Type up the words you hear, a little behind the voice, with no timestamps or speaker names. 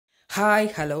Hi,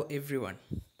 hello everyone.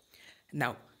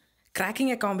 Now,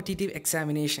 cracking a competitive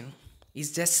examination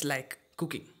is just like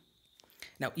cooking.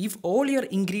 Now, if all your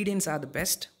ingredients are the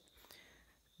best,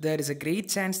 there is a great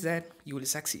chance that you will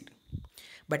succeed.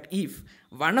 But if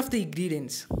one of the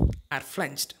ingredients are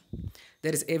flinched,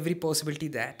 there is every possibility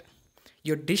that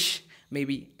your dish may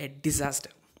be a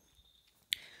disaster.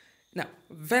 Now,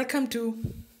 welcome to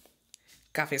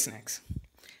Cafe Snacks.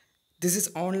 This is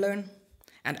OnLearn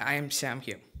and I am Sham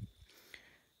here.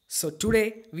 So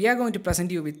today we are going to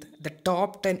present you with the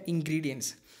top 10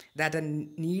 ingredients that are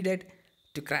needed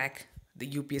to crack the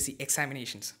UPSC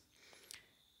examinations.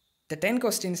 The 10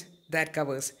 questions that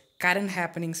covers current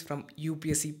happenings from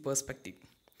UPSC perspective.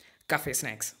 Cafe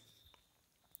Snacks.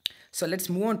 So let's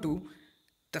move on to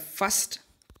the first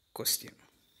question.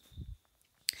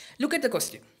 Look at the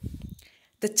question.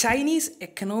 The Chinese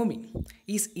economy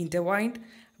is intertwined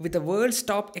with the world's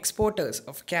top exporters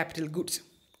of capital goods.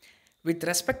 With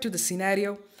respect to the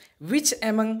scenario, which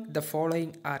among the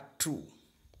following are true?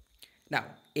 Now,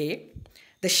 A.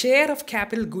 The share of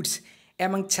capital goods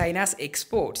among China's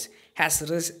exports has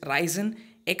risen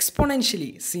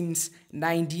exponentially since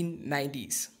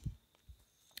 1990s.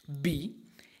 B.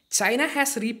 China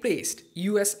has replaced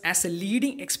US as a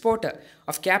leading exporter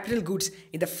of capital goods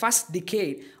in the first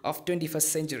decade of 21st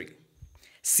century.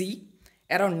 C.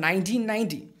 Around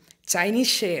 1990, Chinese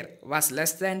share was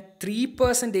less than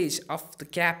 3% of the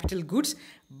capital goods,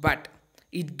 but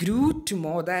it grew to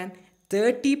more than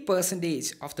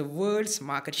 30% of the world's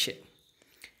market share.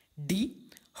 D.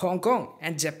 Hong Kong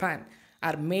and Japan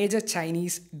are major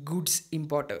Chinese goods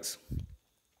importers.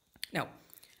 Now,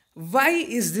 why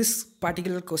is this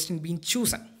particular question being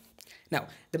chosen? Now,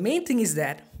 the main thing is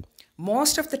that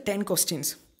most of the 10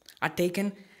 questions are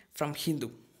taken from Hindu,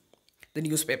 the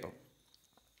newspaper.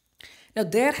 Now,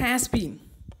 there has been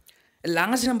a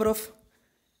large number of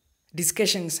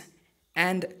discussions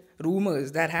and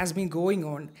rumors that has been going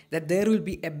on that there will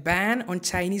be a ban on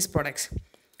Chinese products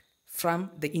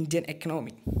from the Indian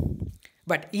economy.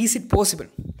 But is it possible?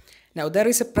 Now, there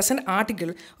is a present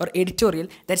article or editorial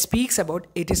that speaks about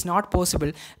it is not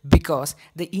possible because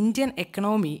the Indian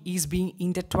economy is being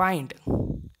intertwined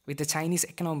with the Chinese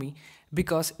economy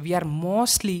because we are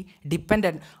mostly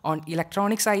dependent on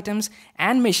electronics items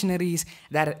and machineries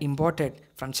that are imported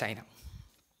from China.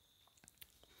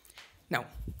 Now,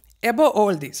 above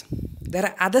all this, there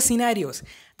are other scenarios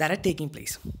that are taking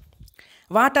place.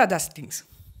 What are those things?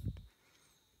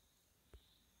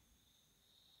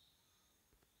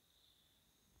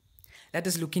 Let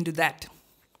us look into that.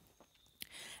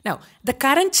 Now, the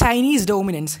current Chinese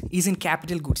dominance is in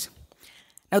capital goods.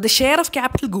 Now, the share of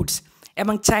capital goods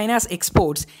among China's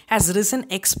exports has risen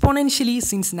exponentially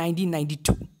since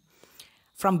 1992.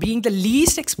 From being the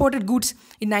least exported goods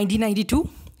in 1992,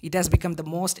 it has become the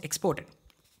most exported.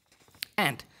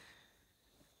 And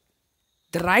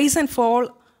the rise and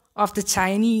fall of the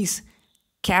Chinese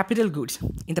capital goods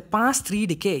in the past 3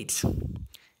 decades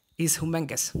is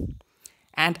humongous.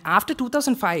 And after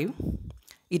 2005,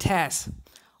 it has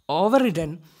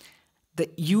overridden the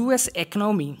US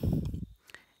economy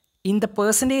in the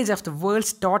percentage of the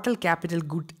world's total capital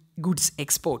goods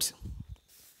exports.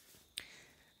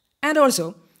 And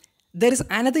also, there is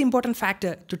another important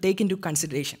factor to take into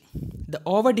consideration: the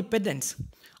overdependence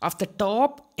of the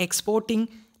top exporting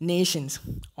nations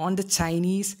on the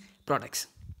Chinese products.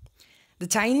 The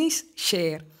Chinese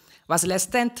share was less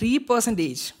than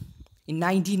 3% in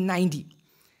 1990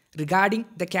 regarding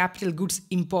the capital goods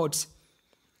imports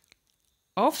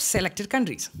of selected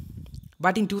countries.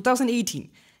 But in 2018,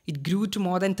 it grew to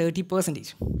more than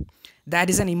 30%. That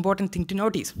is an important thing to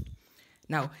notice.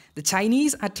 Now, the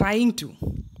Chinese are trying to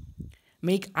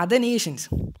make other nations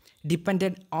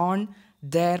dependent on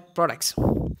their products.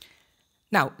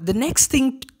 Now, the next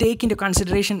thing to take into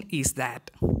consideration is that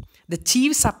the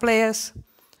chief suppliers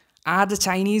are the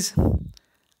Chinese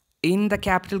in the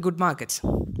capital good markets.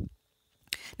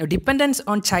 Now, dependence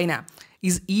on China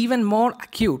is even more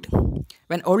acute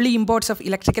when only imports of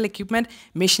electrical equipment,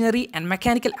 machinery, and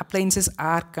mechanical appliances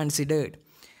are considered.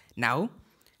 Now,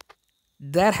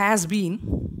 there has been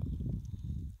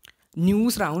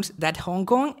news rounds that Hong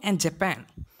Kong and Japan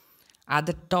are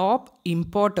the top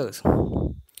importers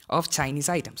of Chinese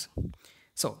items.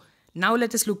 So, now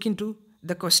let us look into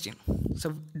the question. So,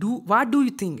 what do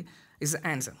you think is the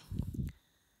answer?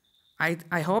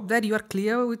 I hope that you are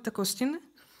clear with the question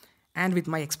and with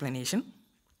my explanation.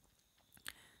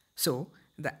 So,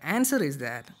 the answer is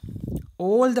that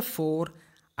all the 4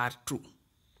 are true.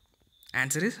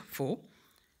 Answer is 4.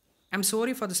 I'm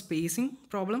sorry for the spacing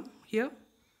problem here.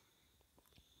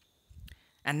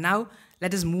 And now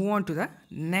let us move on to the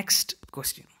next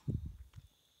question.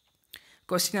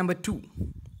 Question number 2.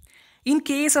 In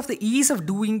case of the ease of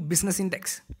doing business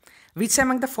index, which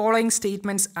among the following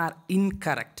statements are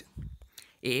incorrect?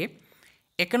 A.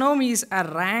 Economies are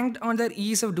ranked on their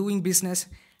ease of doing business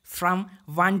from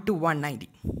 1 to 190.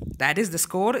 That is, the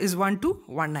score is 1 to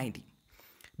 190.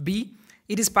 B.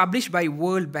 It is published by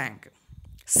World Bank.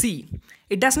 C.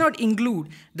 It does not include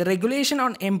the regulation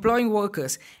on employing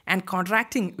workers and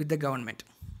contracting with the government.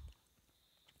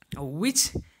 Which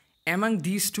among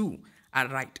these two are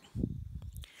right?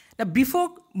 Now,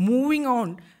 before moving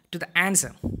on to the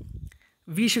answer,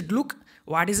 we should look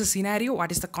what is the scenario,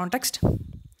 what is the context,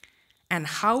 and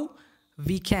how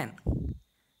we can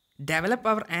develop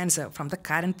our answer from the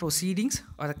current proceedings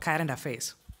or the current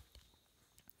affairs.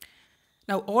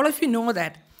 Now, all of you know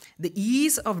that the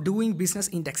ease of doing business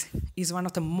index is one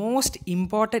of the most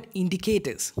important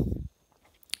indicators.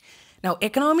 Now,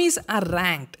 economies are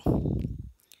ranked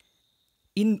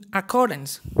in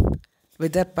accordance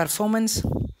with their performance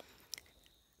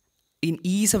in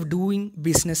ease of doing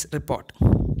business report,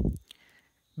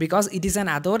 because it is an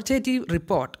authoritative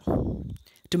report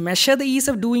to measure the ease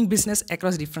of doing business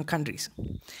across different countries.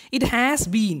 It has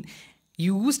been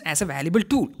used as a valuable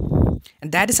tool,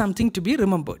 and that is something to be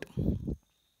remembered.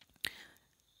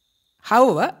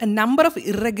 However, a number of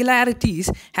irregularities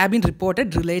have been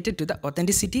reported related to the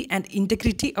authenticity and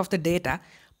integrity of the data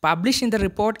published in the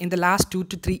report in the last 2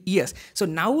 to 3 years. So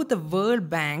now the World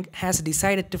Bank has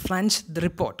decided to plunge the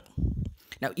report.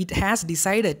 Now it has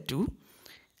decided to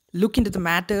look into the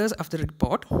matters of the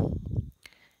report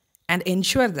and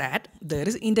ensure that there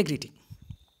is integrity.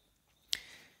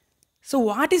 So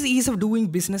what is ease of doing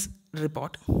business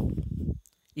report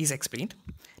is explained.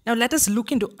 Now let us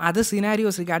look into other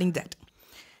scenarios regarding that.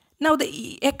 Now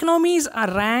the economies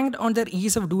are ranked on their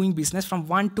ease of doing business from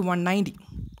 1 to 190.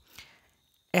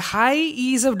 A high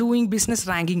ease of doing business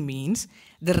ranking means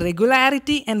the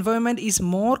regularity environment is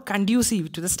more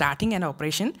conducive to the starting and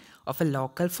operation of a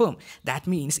local firm. That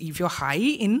means if you're high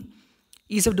in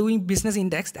ease of doing business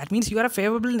index, that means you are a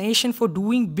favorable nation for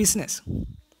doing business.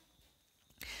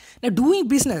 Now, doing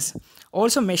business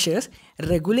also measures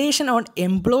regulation on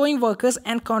employing workers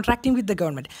and contracting with the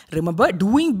government. Remember,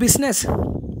 doing business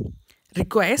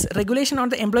requires regulation on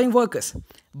the employing workers.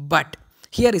 But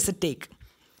here is the take.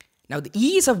 Now, the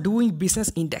ease of doing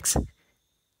business index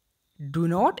do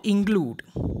not include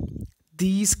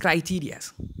these criteria.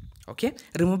 Okay,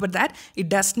 remember that it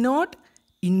does not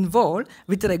involve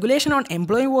with the regulation on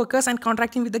employing workers and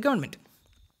contracting with the government.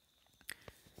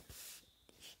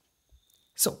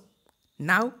 So,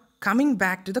 now coming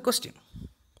back to the question.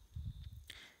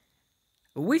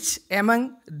 Which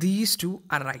among these two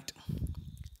are right?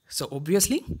 So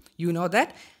obviously, you know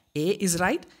that A is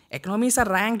right. Economies are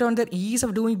ranked on their ease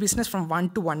of doing business from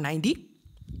 1 to 190.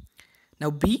 Now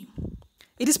B,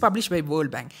 it is published by World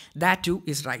Bank. That too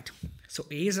is right. So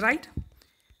A is right,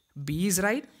 B is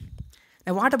right.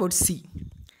 Now what about C?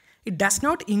 It does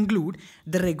not include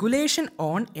the regulation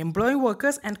on employing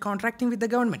workers and contracting with the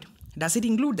government. Does it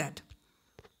include that?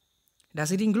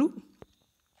 Does it include?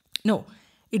 No,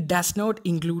 it does not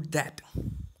include that.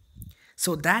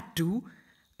 So that too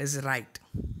is right.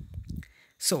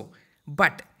 So,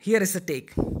 but here is the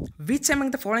take. Which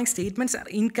among the following statements are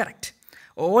incorrect?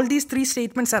 All these three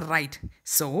statements are right.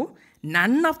 So,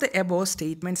 none of the above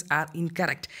statements are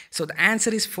incorrect. So, the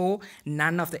answer is for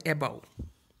none of the above.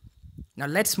 Now,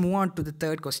 let's move on to the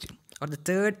third question or the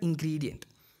third ingredient.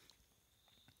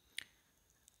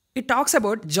 It talks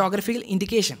about geographical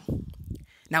indication.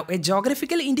 Now, a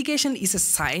geographical indication is a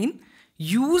sign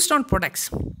used on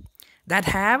products that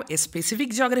have a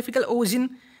specific geographical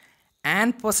origin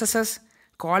and possesses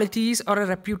qualities or a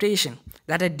reputation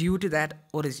that are due to that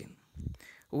origin.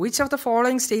 Which of the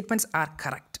following statements are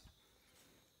correct?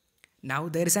 Now,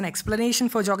 there is an explanation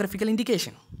for geographical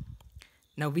indication.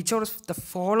 Now, which of the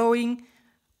following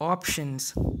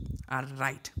options are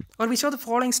right? Or which of the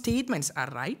following statements are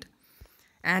right?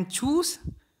 And choose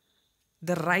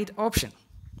the right option.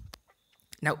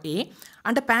 Now A,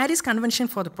 under Paris Convention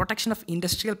for the Protection of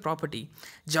Industrial Property,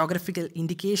 geographical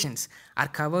indications are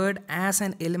covered as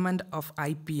an element of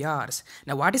IPRs.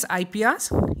 Now what is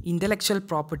IPRs? Intellectual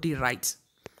property rights.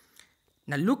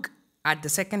 Now look at the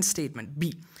second statement,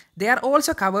 B. They are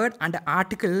also covered under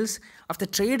articles of the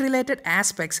trade-related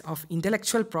aspects of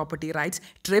intellectual property rights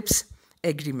TRIPS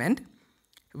agreement,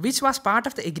 which was part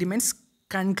of the agreements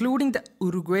concluding the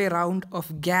Uruguay round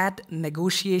of GATT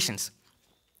negotiations.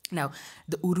 Now,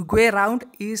 the Uruguay round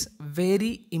is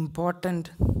very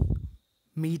important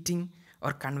meeting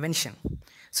or convention.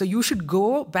 So you should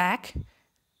go back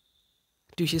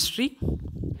to history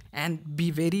and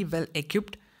be very well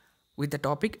equipped with the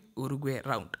topic Uruguay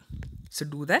round. So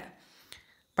do that.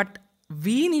 But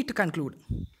we need to conclude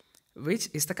which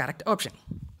is the correct option.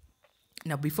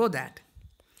 Now before that,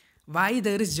 why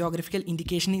there is geographical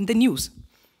indication in the news?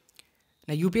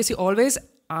 Now UPSC always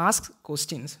asks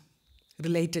questions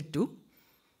related to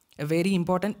a very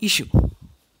important issue.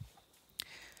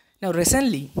 Now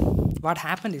recently, what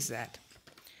happened is that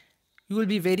you will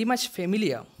be very much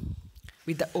familiar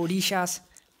with the Odisha's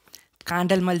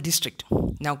Kandalmal district.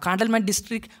 Now Kandalmal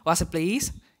district was a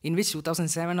place in which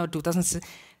 2007 or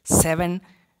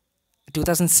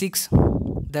 2006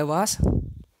 there was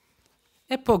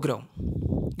a pogrom.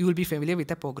 You will be familiar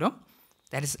with a pogrom.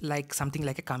 That is like something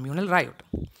like a communal riot.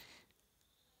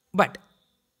 But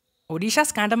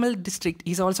Odisha's Kandalmal district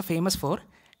is also famous for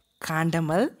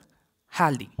Kandalmal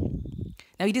haldi.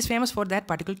 Now it is famous for that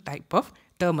particular type of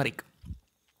turmeric.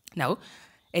 Now,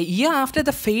 a year after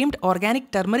the famed organic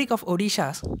turmeric of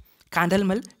Odisha's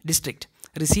Kandalmal district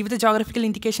received the geographical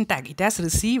indication tag, it has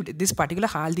received, this particular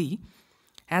haldi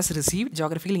has received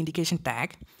geographical indication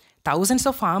tag. Thousands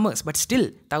of farmers, but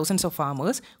still thousands of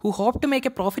farmers who hope to make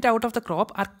a profit out of the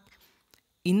crop are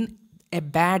in a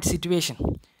bad situation.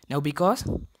 Now because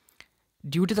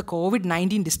due to the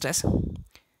COVID-19 distress,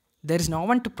 there is no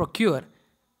one to procure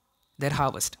their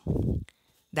harvest.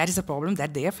 That is the problem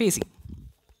that they are facing.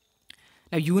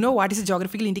 Now you know what is a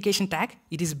geographical indication tag?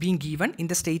 It is being given in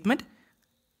the statement.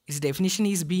 Its definition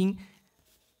is being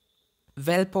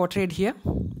well portrayed here.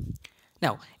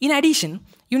 Now, in addition,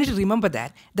 you need to remember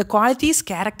that the qualities,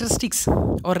 characteristics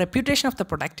or reputation of the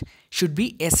product should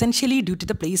be essentially due to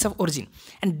the place of origin.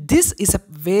 And this is a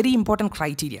very important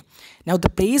criteria. Now, the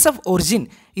place of origin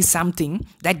is something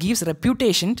that gives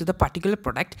reputation to the particular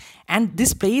product, and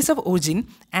this place of origin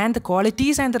and the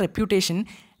qualities and the reputation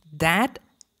that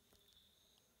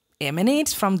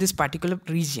emanates from this particular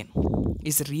region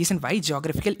is the reason why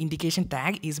geographical indication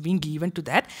tag is being given to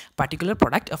that particular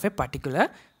product of a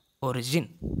particular origin.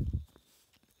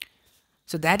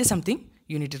 So that is something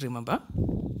you need to remember.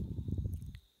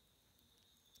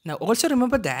 Now also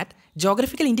remember that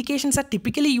geographical indications are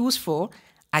typically used for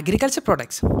agriculture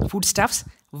products, foodstuffs,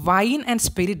 wine and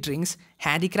spirit drinks,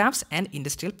 handicrafts and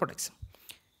industrial products.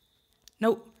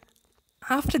 Now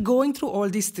after going through all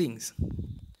these things,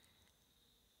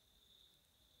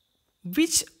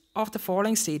 which of the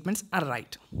following statements are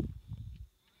right?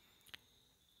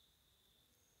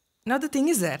 Now the thing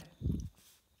is that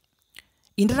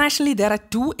internationally there are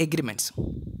two agreements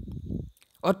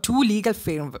or two legal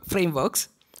frameworks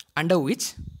under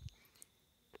which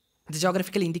the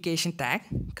geographical indication tag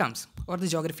comes, or the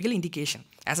geographical indication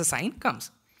as a sign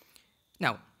comes.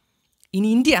 Now in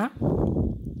India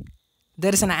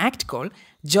there is an act called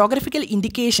Geographical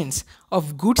Indications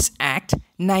of Goods Act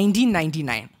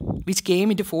 1999, which came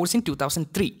into force in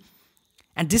 2003.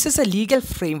 And this is a legal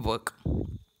framework.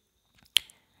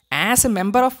 As a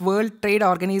member of World Trade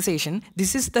Organization,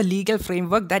 this is the legal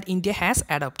framework that India has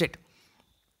adopted.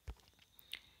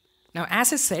 Now,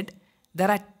 as I said, there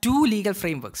are two legal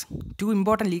frameworks, two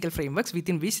important legal frameworks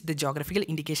within which the geographical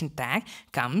indication tag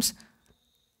comes,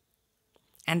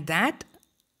 and that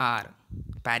are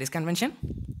Paris Convention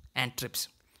and TRIPS.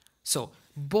 So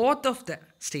both of the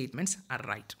statements are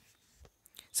right.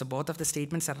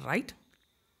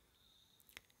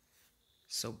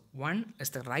 So one is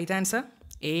the right answer,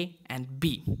 A and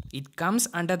B. It comes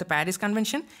under the Paris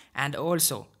Convention and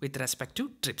also with respect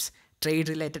to TRIPS, trade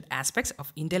related aspects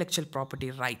of intellectual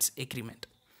property rights agreement.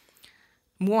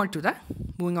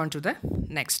 Moving on to the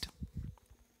next.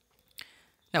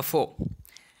 Now 4.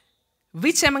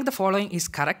 Which among the following is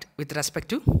correct with respect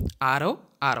to RO?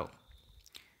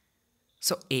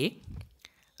 So A,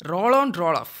 roll on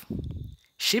roll off.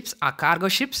 Ships are cargo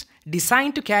ships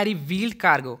designed to carry wheeled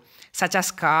cargo such as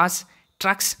cars,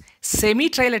 trucks,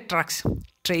 semi-trailer trucks,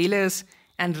 trailers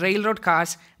and railroad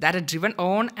cars that are driven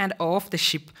on and off the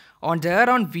ship on their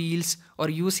own wheels or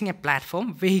using a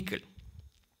platform vehicle.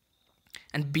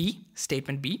 And B,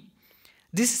 statement B,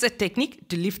 this is a technique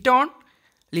to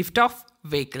lift off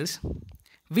vehicles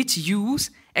which use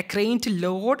a crane to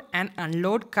load and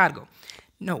unload cargo.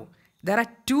 Now, there are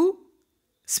two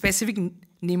specific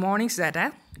mnemonics that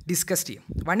are discussed here.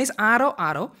 One is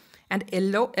RO and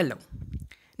LO.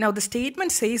 Now, the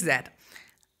statement says that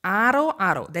RO,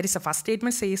 that is the first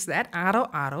statement says that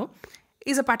RO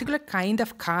is a particular kind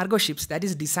of cargo ships that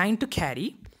is designed to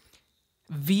carry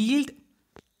wheeled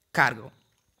cargo.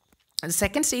 And the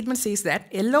second statement says that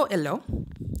LO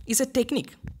is a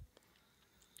technique.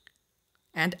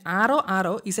 And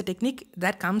RO is a technique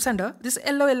that comes under this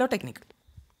LO technique.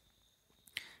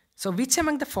 So which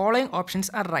among the following options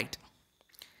are right?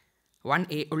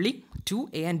 1A only,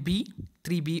 2A and B,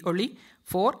 3B only,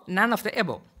 4 none of the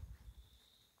above.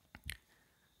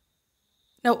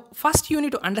 Now, first you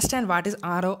need to understand what is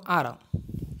RO.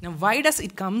 Now, why does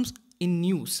it comes in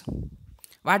news?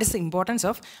 What is the importance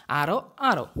of RO?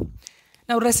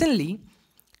 Now, recently,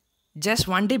 just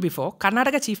one day before,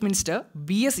 Karnataka Chief Minister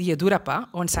B.S. Yedurappa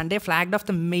on Sunday flagged off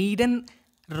the maiden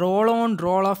roll-on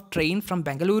roll-off train from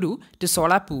Bengaluru to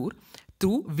Solapur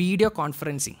through video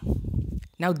conferencing.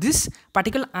 Now, this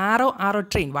particular RO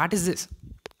train, what is this?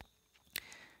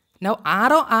 Now,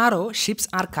 RO ships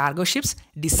are cargo ships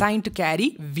designed to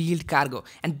carry wheeled cargo,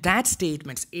 and that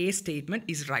statement, A statement,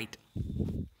 is right.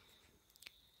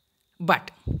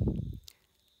 But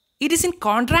it is in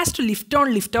contrast to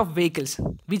lift-on lift-off vehicles,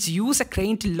 which use a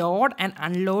crane to load and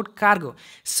unload cargo.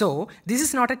 So, this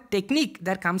is not a technique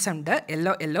that comes under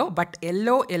LO, but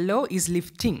LO is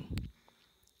lifting.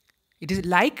 It is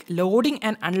like loading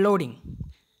and unloading.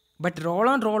 But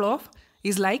roll-on roll-off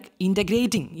is like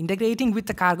integrating with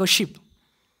the cargo ship.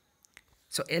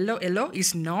 So, LO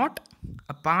is not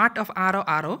a part of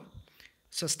RO.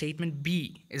 So, statement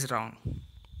B is wrong.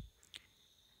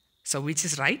 So, which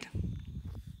is right?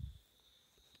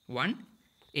 1,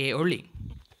 A only.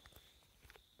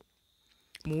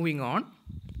 Moving on.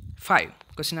 5.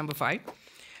 Question number 5.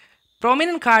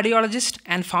 Prominent cardiologist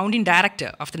and founding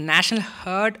director of the National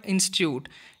Heart Institute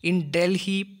in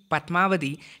Delhi,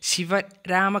 Padmavati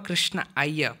Shivaramakrishna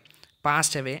Iyer,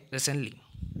 passed away recently.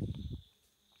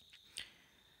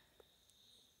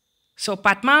 So,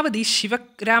 Padmavati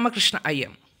Shivaramakrishna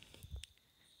Iyer,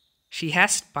 she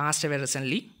has passed away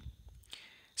recently.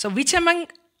 So, which among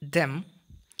them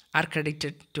are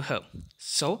credited to her?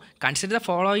 So, consider the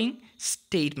following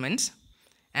statements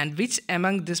and which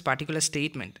among this particular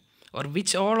statement or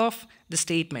which all of the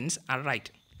statements are right.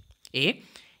 A.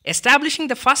 Establishing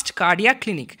the first cardiac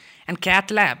clinic and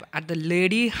cath lab at the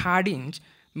Lady Hardinge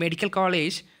Medical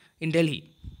College in Delhi.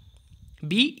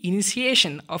 B.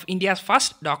 Initiation of India's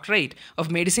first doctorate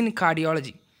of medicine in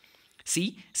cardiology.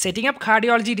 C. Setting up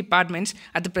cardiology departments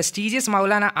at the prestigious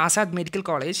Maulana Azad Medical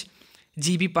College,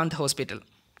 GB Pant Hospital.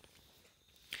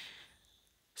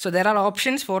 So there are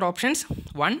options, 4 options.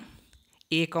 1,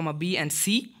 A, B and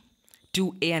C.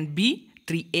 2, A and B.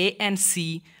 3, A and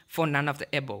C for none of the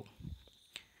above.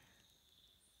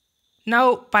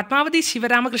 Now, Padmavati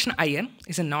Shivaramakrishna Iyer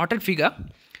is a noted figure.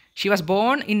 She was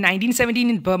born in 1917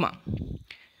 in Burma.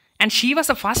 And she was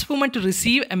the first woman to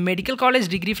receive a medical college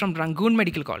degree from Rangoon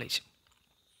Medical College.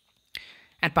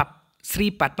 And Sri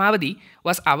Padmavati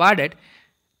was awarded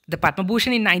the Padma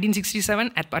Bhushan in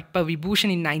 1967 and Padma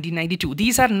Vibhushan in 1992.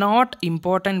 These are not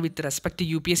important with respect to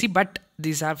UPSC, but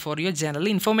these are for your general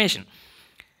information.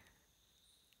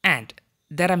 And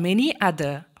there are many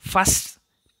other firsts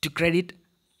to credit.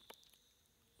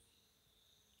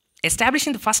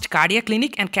 Establishing the first cardiac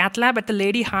clinic and cath lab at the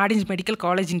Lady Hardinge Medical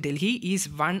College in Delhi is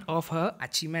one of her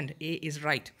achievements. A is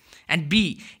right. And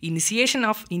B, initiation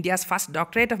of India's first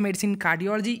doctorate of medicine in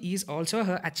cardiology is also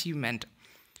her achievement.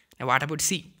 Now, what about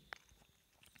C?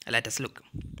 Let us look.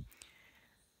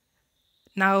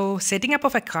 Now, setting up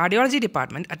of a cardiology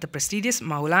department at the prestigious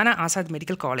Maulana Azad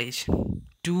Medical College,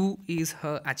 2 is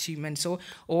her achievement. So,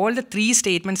 all the 3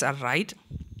 statements are right.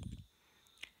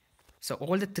 So,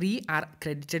 all the 3 are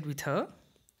credited with her.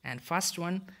 And first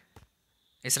one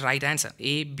is the right answer.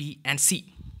 A, B and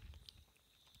C.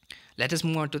 Let us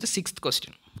move on to the 6th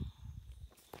question.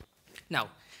 Now,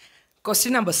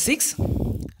 question number 6.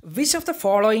 Which of the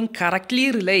following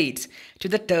correctly relates to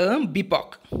the term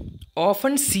BIPOC,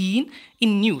 often seen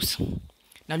in news?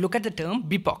 Now, look at the term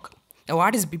BIPOC. Now,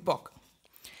 what is BIPOC?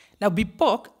 Now,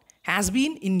 BIPOC has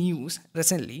been in news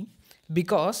recently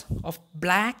because of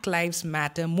Black Lives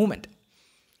Matter movement.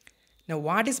 Now,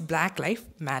 what is Black Lives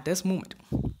Matters movement?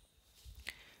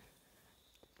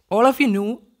 All of you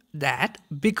knew that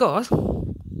because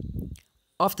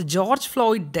of the George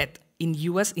Floyd death in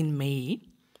US in May,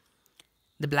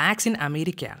 the blacks in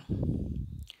America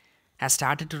have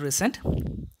started to resent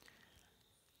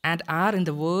and are in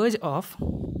the verge of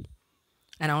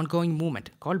an ongoing movement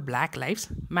called Black Lives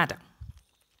Matter.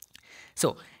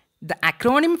 So, the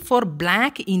acronym for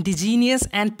Black, Indigenous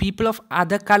and People of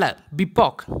Other Color,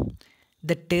 BIPOC,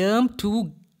 the term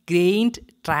too gained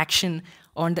traction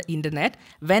on the internet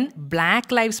when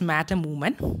Black Lives Matter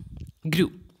movement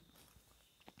grew.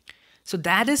 So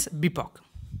that is BIPOC.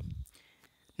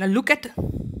 Now look at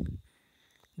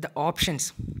the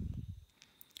options.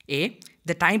 A,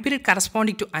 the time period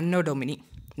corresponding to Anno Domini.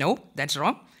 No, that's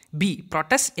wrong. B,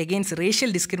 protests against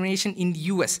racial discrimination in the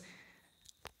US.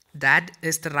 That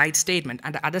is the right statement.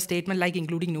 And the other statement like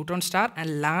including neutron star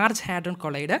and large hadron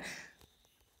collider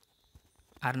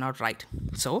are not right.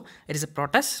 So it is a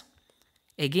protest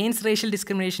against racial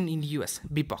discrimination in the US.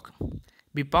 BIPOC.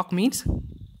 BIPOC means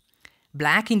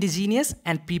black indigenous,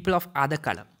 and people of other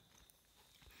color.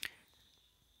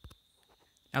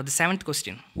 Now the 7th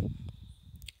question.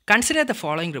 Consider the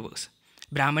following rivers: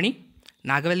 Brahmani,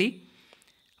 Nagavali,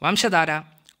 Vamshadhara,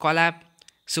 Kolab,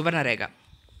 Suvarnarega.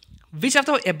 Which of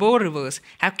the above rivers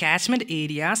have catchment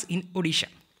areas in Odisha?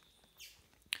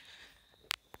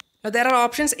 Now there are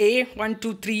options: A 1,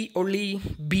 2, 3 only,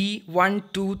 B 1,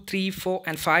 2, 3, 4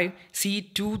 and 5, C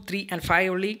 2, 3 and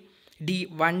 5 only, D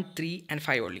 1, 3 and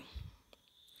 5 only.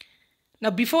 Now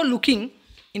before looking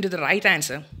into the right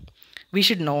answer, we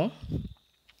should know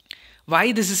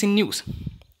why this is in news.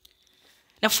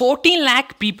 Now 14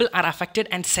 lakh people are affected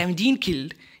and 17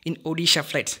 killed in Odisha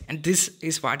floods, and this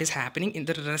is what is happening in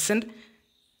the recent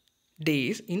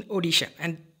days in Odisha,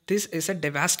 and this is a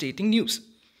devastating news.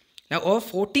 Now over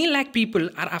 14 lakh people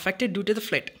are affected due to the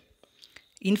flood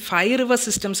in 5 river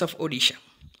systems of Odisha.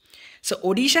 So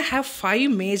Odisha have 5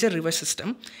 major river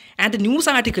systems, and the news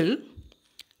article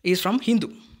is from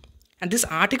Hindu, and this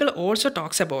article also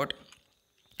talks about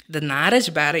the Naraj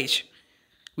barrage,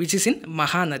 which is in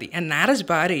Mahanadi, and Naraj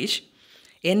barrage,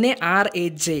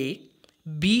 Narajbarrage,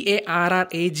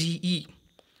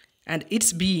 and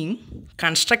it's being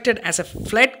constructed as a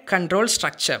flood control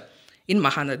structure in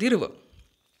Mahanadi river.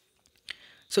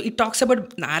 So it talks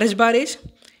about Naraj barrage,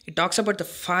 it talks about the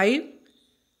 5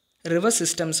 river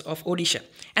systems of Odisha,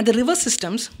 and the river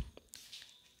systems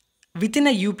within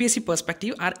a UPSC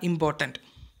perspective are important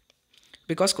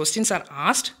because questions are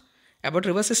asked about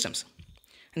river systems,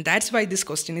 and that's why this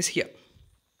question is here.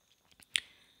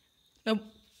 Now,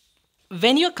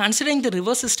 when you are considering the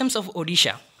river systems of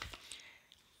Odisha,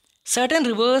 certain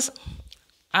rivers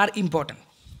are important,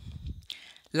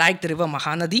 like the river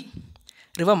Mahanadi.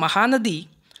 River Mahanadi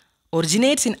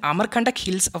originates in Amarkantak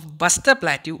hills of Bastar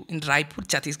Plateau in Raipur,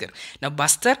 Chhattisgarh. Now,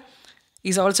 Bastar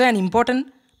is also an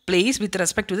important place with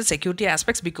respect to the security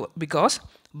aspects because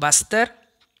Bastar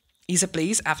is a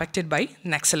place affected by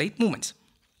Naxalite movements.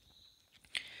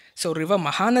 So, river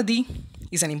Mahanadi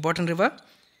is an important river.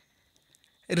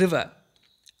 River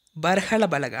Barhala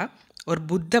Balaga or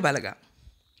Buddha Balaga.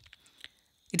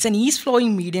 It's an east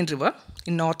flowing median river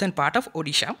in northern part of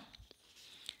Odisha.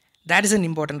 That is an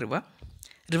important river.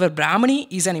 River Brahmani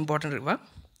is an important river.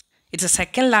 It's the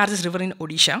second largest river in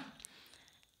Odisha,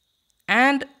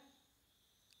 and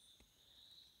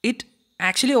it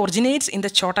actually originates in the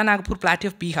Chota Nagpur plateau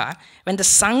of Bihar when the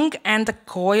Sang and the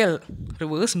Koyal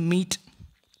rivers meet,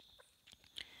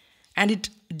 and it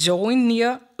joins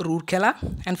near Rourkela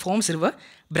and forms river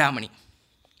Brahmani.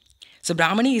 So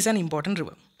Brahmani is an important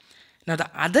river. Now the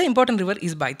other important river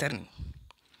is Baitarni.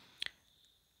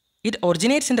 It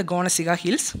originates in the Gonasiga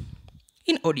hills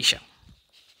in Odisha.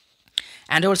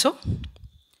 And also,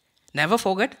 never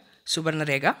forget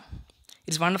Subarnarega.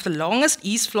 It's one of the longest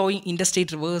east flowing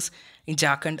interstate rivers in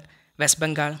Jharkhand, West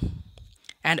Bengal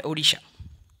and Odisha.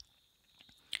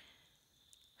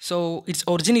 So its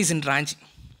origin is in Ranchi.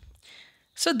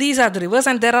 So these are the rivers,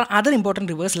 and there are other important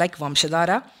rivers like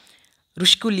Vamshadhara,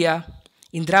 Rushkulya,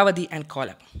 Indravati and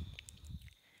Kolab.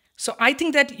 So I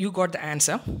think that you got the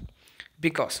answer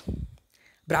because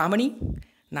Brahmani,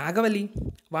 Nagavali,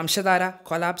 Vamshadhara,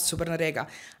 Kolab, Subarnarega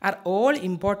are all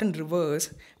important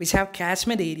rivers which have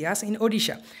catchment areas in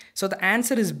Odisha. So the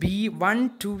answer is B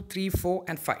 1, 2, 3, 4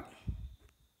 and 5.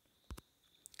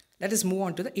 Let us move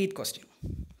on to the 8th question.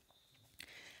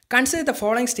 Consider the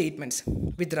following statements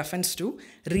with reference to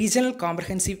Regional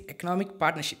Comprehensive Economic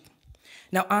Partnership.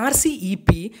 Now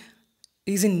RCEP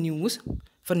is in news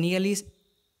for nearly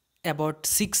about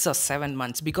 6 or 7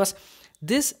 months because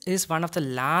this is one of the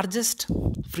largest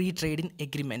free trading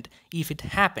agreement if it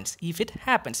happens,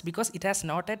 because it has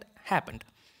not yet happened.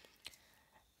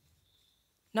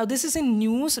 Now this is in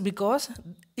news because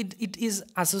it is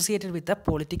associated with a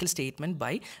political statement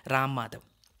by Ram Madhav,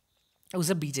 who is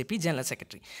a BJP General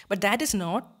Secretary. But that is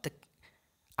not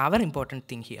our important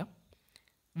thing here.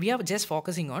 We are just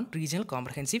focusing on Regional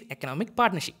Comprehensive Economic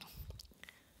Partnership.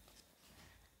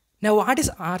 Now what is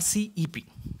RCEP?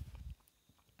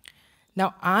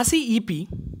 Now RCEP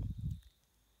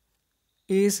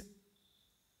is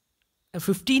a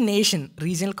 50-nation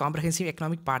Regional Comprehensive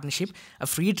Economic Partnership, a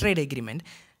free trade agreement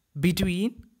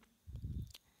between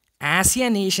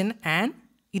ASEAN nation and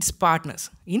its partners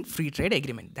in free trade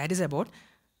agreement. That is about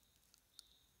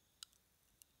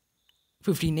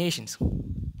 15 nations.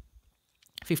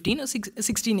 15 or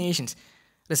 16 nations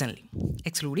recently,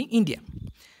 excluding India.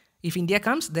 If India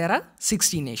comes, there are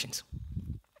 16 nations.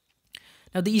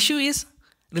 Now the issue is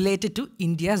related to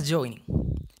India's joining.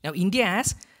 Now India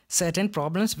has certain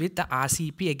problems with the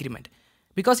RCEP agreement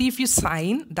because if you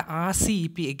sign the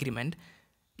RCEP agreement,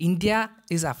 India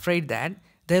is afraid that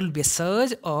there will be a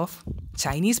surge of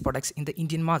Chinese products in the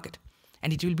Indian market,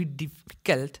 and it will be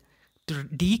difficult to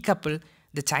decouple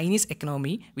the Chinese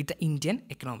economy with the Indian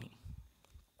economy.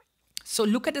 So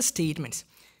look at the statements.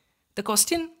 The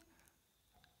question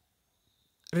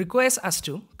requires us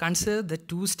to consider the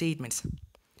two statements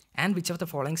and which of the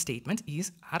following statements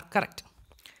are correct.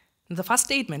 The first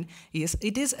statement is,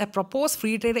 it is a proposed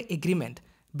free trade agreement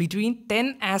between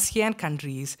 10 ASEAN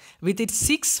countries with its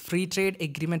 6 free trade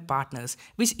agreement partners,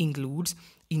 which includes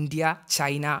India,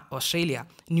 China, Australia,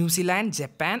 New Zealand,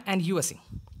 Japan, and USA.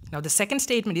 Now the second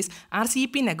statement is,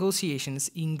 RCEP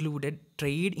negotiations included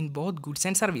trade in both goods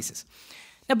and services.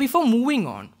 Now before moving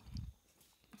on,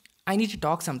 I need to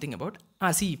talk something about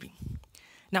RCEP.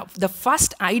 Now the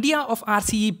first idea of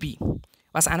RCEP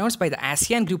was announced by the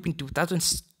ASEAN group in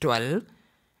 2012,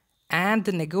 and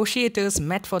the negotiators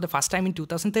met for the first time in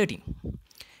 2013.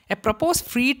 A proposed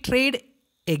free trade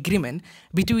agreement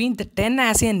between the 10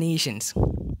 ASEAN nations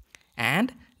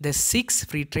and the 6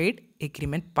 free trade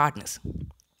agreement partners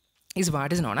is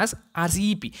what is known as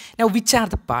RCEP. Now, which are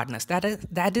the partners?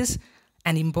 That is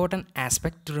an important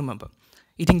aspect to remember.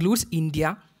 It includes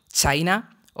India, China,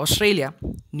 Australia,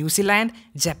 New Zealand,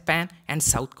 Japan, and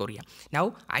South Korea.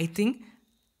 Now, I think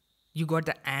you got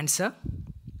the answer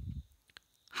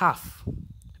half,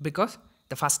 because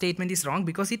the first statement is wrong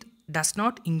because it does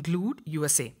not include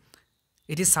USA.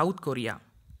 It is South Korea.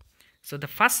 So the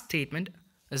first statement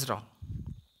is wrong.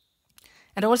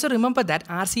 And also remember that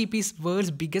RCEP is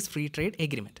world's biggest free trade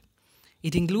agreement.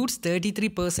 It includes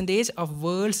 33% of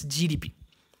world's GDP.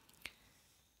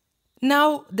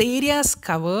 Now the areas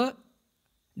cover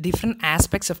different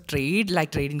aspects of trade, like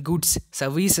trade in goods,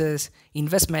 services,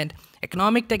 investment,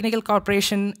 economic technical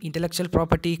cooperation, intellectual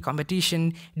property,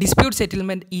 competition, dispute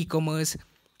settlement, e-commerce,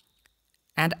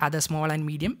 and other small and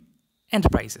medium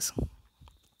enterprises.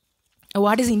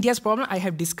 What is India's problem? I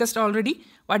have discussed already.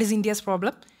 What is India's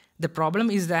problem? The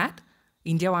problem is that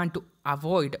India want to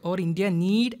avoid, or India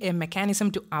need a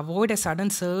mechanism to avoid a sudden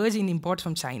surge in imports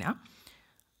from China,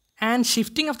 and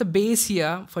shifting of the base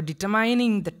year for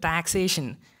determining the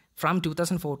taxation from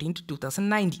 2014 to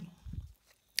 2019.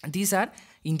 These are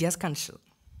India's concern.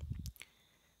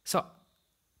 So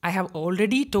I have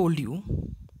already told you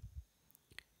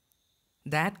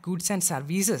that goods and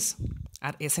services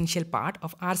are essential part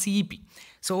of RCEP.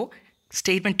 So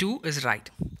statement 2 is right.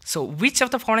 So which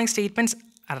of the following statements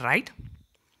are right?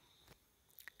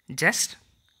 Just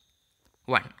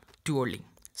 1, 2 only.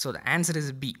 So the answer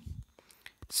is B.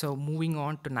 So moving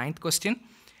on to 9th question.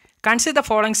 Consider the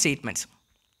following statements.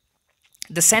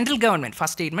 The central government,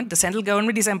 first statement, the central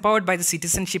government is empowered by the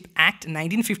Citizenship Act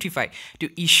 1955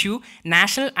 to issue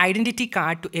national identity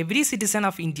card to every citizen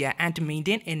of India and to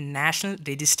maintain a national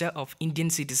register of Indian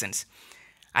citizens.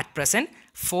 At present,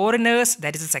 foreigners,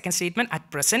 that is the second statement, at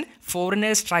present,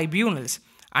 foreigners tribunals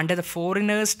under the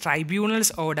Foreigners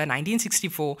Tribunals Order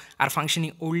 1964 are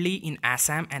functioning only in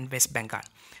Assam and West Bengal.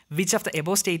 Which of the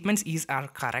above statements are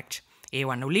correct? A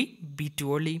 1 only, B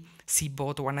 2 only, C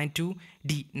both 1 and 2,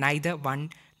 D neither 1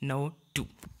 nor 2.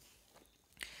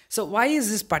 So why is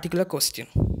this particular question?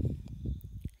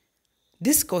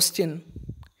 This question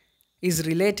is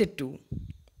related to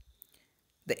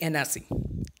the NRC,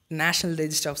 National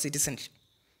Register of Citizenship.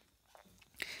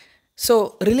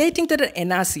 So relating to the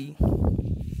NRC,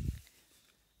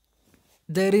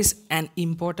 there is an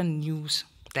important news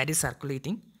that is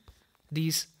circulating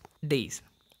these days.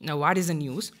 Now what is the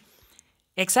news?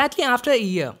 Exactly after a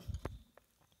year,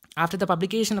 after the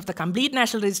publication of the complete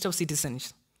National Register of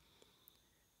Citizens,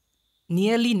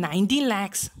 nearly 19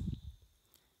 lakhs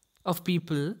of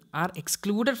people are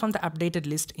excluded from the updated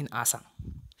list in Assam.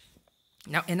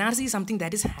 Now NRC is something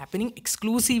that is happening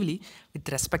exclusively with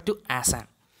respect to Assam.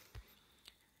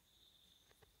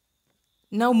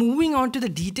 Now moving on to the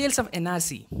details of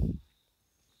NRC,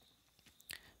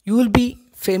 you will be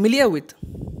familiar with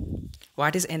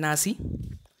what is NRC.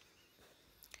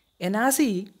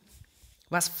 NRC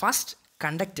was first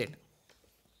conducted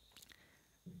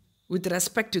with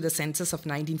respect to the census of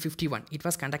 1951. It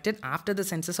was conducted after the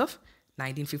census of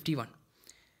 1951.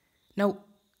 Now,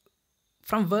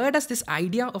 from where does this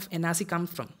idea of NRC come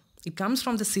from? It comes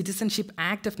from the Citizenship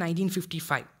Act of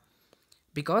 1955.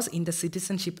 Because in the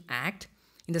Citizenship Act,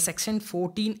 in the section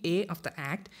 14A of the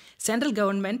Act, central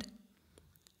government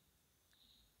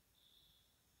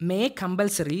may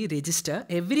compulsory register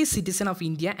every citizen of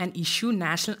India and issue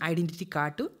national identity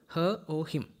card to her or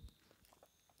him.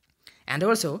 And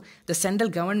also, the central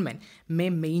government may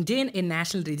maintain a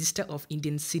national register of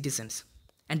Indian citizens.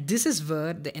 And this is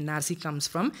where the NRC comes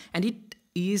from, and it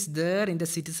is there in the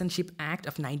Citizenship Act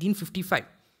of 1955.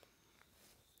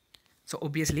 So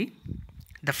obviously,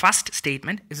 the first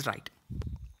statement is right.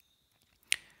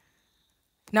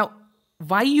 Now,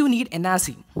 why you need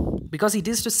NRC? Because it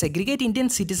is to segregate Indian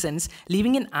citizens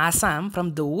living in Assam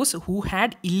from those who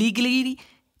had illegally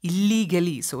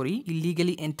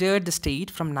entered the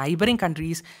state from neighboring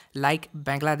countries like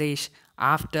Bangladesh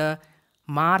after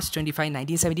March 25,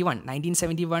 1971.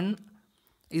 1971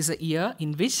 is a year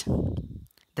in which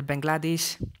the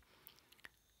Bangladesh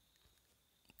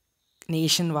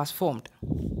nation was formed.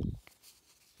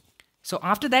 So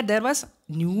after that, there was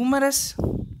numerous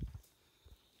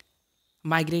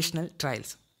migrational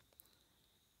trials.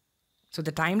 So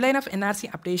the timeline of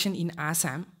NRC updation in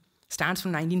Assam starts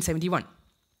from 1971.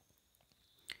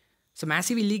 So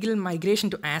massive illegal migration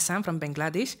to Assam from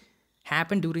Bangladesh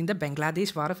happened during the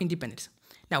Bangladesh War of Independence.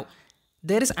 Now,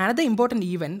 there is another important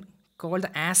event called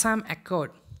the Assam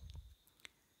Accord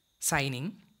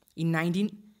signing in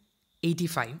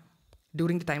 1985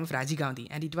 during the time of Rajiv Gandhi,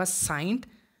 and it was signed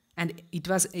and it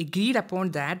was agreed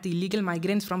upon that the illegal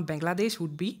migrants from Bangladesh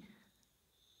would be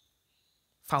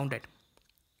founded.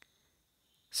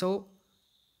 So,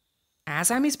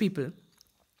 Assamese people,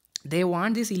 they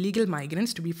want these illegal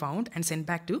migrants to be found and sent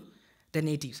back to the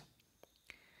natives.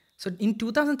 So, in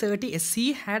 2030,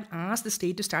 SC had asked the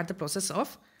state to start the process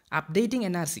of updating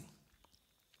NRC.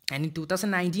 And in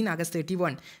 2019, August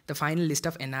 31, the final list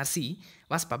of NRC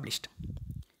was published.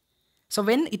 So,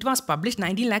 when it was published,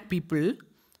 19 lakh people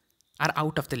are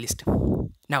out of the list.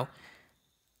 Now,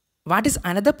 what is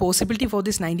another possibility for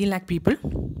this 19 lakh people?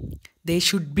 They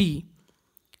should be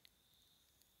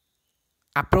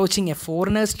approaching a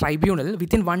foreigners tribunal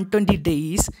within 120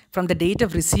 days from the date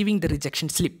of receiving the rejection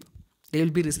slip. They will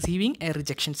be receiving a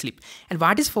rejection slip. And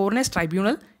what is foreigners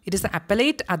tribunal? It is the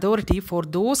appellate authority for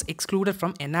those excluded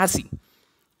from NRC.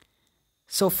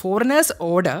 So foreigners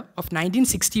order of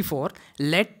 1964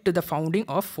 led to the founding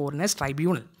of foreigners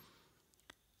tribunal.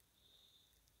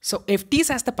 So FTs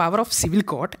has the power of civil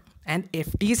court, and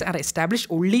FTs are established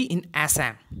only in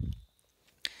Assam.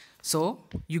 So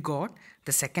you got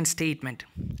the second statement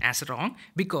as wrong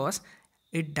because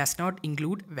it does not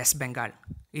include West Bengal.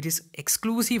 It is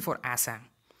exclusive for Assam.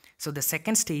 So the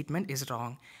second statement is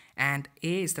wrong and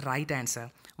A is the right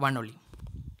answer, one only.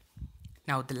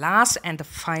 Now the last and the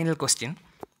final question.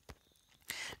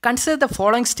 Consider the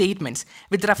following statements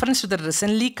with reference to the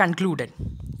recently concluded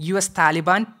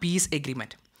US-Taliban peace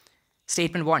agreement.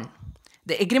 Statement 1.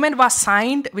 The agreement was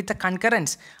signed with the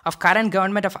concurrence of current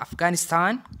government of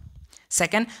Afghanistan.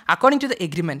 Second, according to the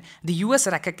agreement, the US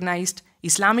recognized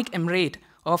Islamic Emirate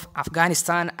of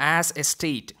Afghanistan as a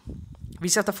state.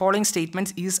 Which of the following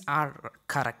statements are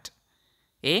correct?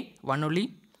 A, 1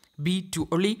 only, B, 2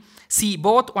 only, C,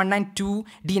 both 1 and 2,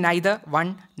 D, neither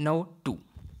 1 nor 2.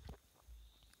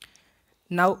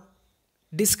 Now,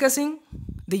 discussing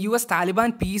the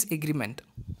US-Taliban peace agreement,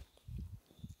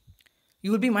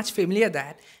 you will be much familiar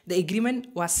that the agreement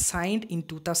was signed in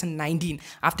 2019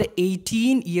 after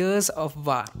 18 years of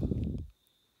war.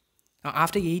 Now,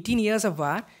 after 18 years of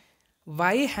war,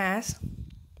 why has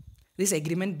this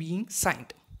agreement been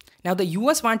signed? Now, the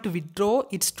US want to withdraw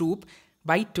its troops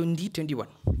by 2021.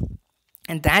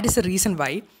 And that is the reason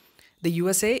why the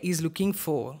USA is looking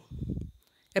for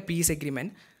a peace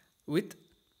agreement with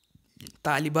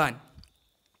Taliban.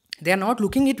 They are not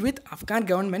looking it with Afghan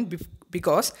government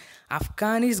because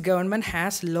Afghanis government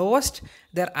has lost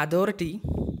their authority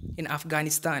in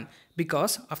Afghanistan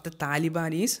because of the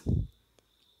Talibanese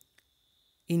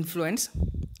influence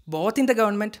both in the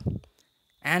government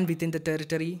and within the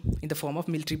territory in the form of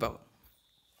military power.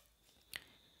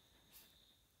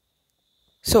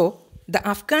 So, the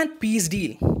Afghan peace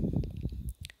deal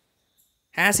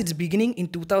has its beginning in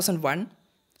 2001,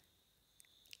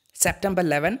 September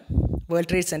 11, World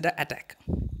Trade Center attack.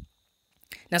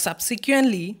 Now,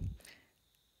 subsequently,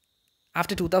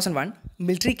 after 2001,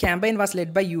 military campaign was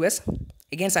led by US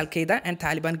against Al-Qaeda and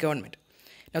Taliban government.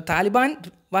 Now,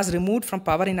 Taliban was removed from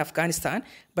power in Afghanistan,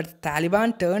 but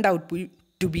Taliban turned out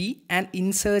to be an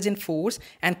insurgent force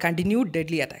and continued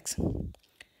deadly attacks.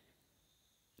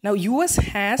 Now, US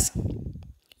has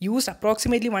used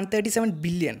approximately 137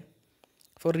 billion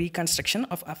for reconstruction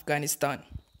of Afghanistan.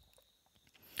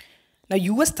 Now,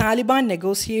 US-Taliban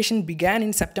negotiation began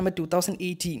in September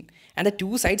 2018 and the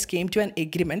two sides came to an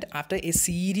agreement after a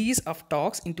series of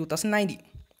talks in 2019.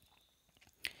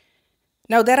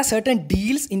 Now, there are certain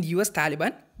deals in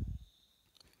US-Taliban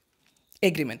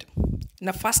agreement.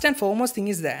 Now, first and foremost thing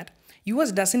is that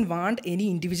US doesn't want any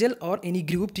individual or any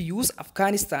group to use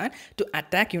Afghanistan to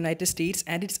attack United States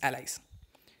and its allies.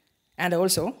 And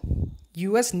also,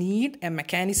 US need a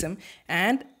mechanism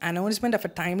and announcement of a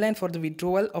timeline for the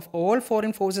withdrawal of all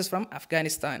foreign forces from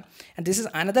Afghanistan. And this is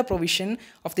another provision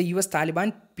of the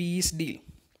US-Taliban peace deal.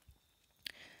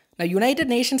 Now, United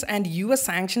Nations and US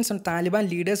sanctions on Taliban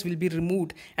leaders will be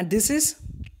removed. And this is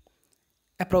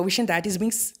a provision that is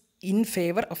being in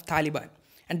favor of Taliban.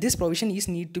 And this provision is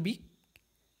need to be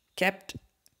kept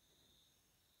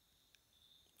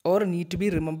or need to be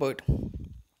remembered.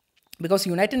 Because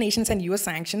United Nations and US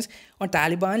sanctions on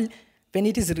Taliban, when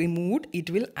it is removed, it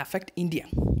will affect India.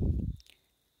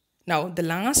 Now, the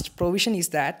last provision is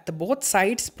that the both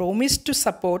sides promised to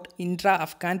support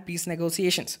intra-Afghan peace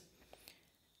negotiations.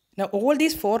 Now, all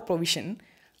these four provisions,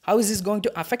 how is this going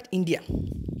to affect India?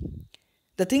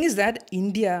 The thing is that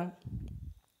India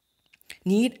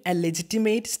need a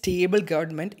legitimate, stable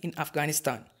government in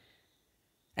Afghanistan.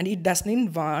 And it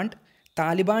doesn't want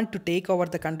Taliban to take over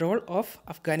the control of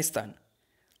Afghanistan.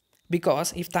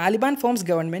 Because if Taliban forms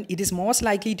government, it is most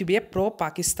likely to be a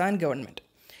pro-Pakistan government.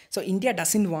 So India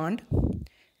doesn't want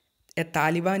a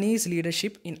Talibanese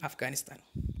leadership in Afghanistan.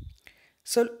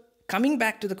 So coming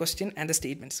back to the question and the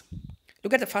statements.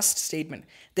 Look at the first statement.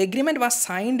 The agreement was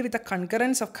signed with the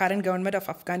concurrence of current government of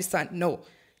Afghanistan. No,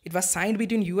 it was signed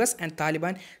between US and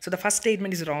Taliban. So the first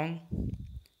statement is wrong.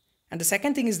 And the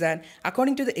second thing is that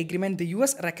according to the agreement, the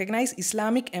US recognized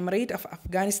Islamic Emirate of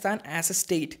Afghanistan as a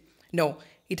state. No,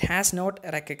 it has not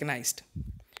recognized.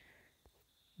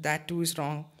 That too is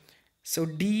wrong. So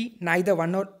D, neither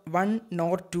one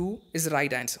nor two is the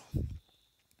right answer.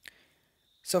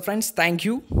 So friends, thank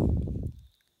you.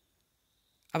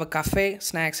 Our cafe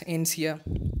snacks ends here.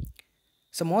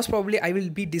 So most probably I will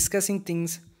be discussing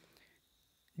things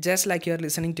just like you're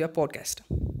listening to a podcast.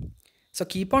 So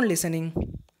keep on listening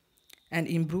and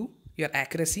improve your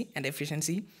accuracy and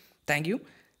efficiency. Thank you.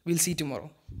 We'll see you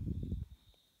tomorrow.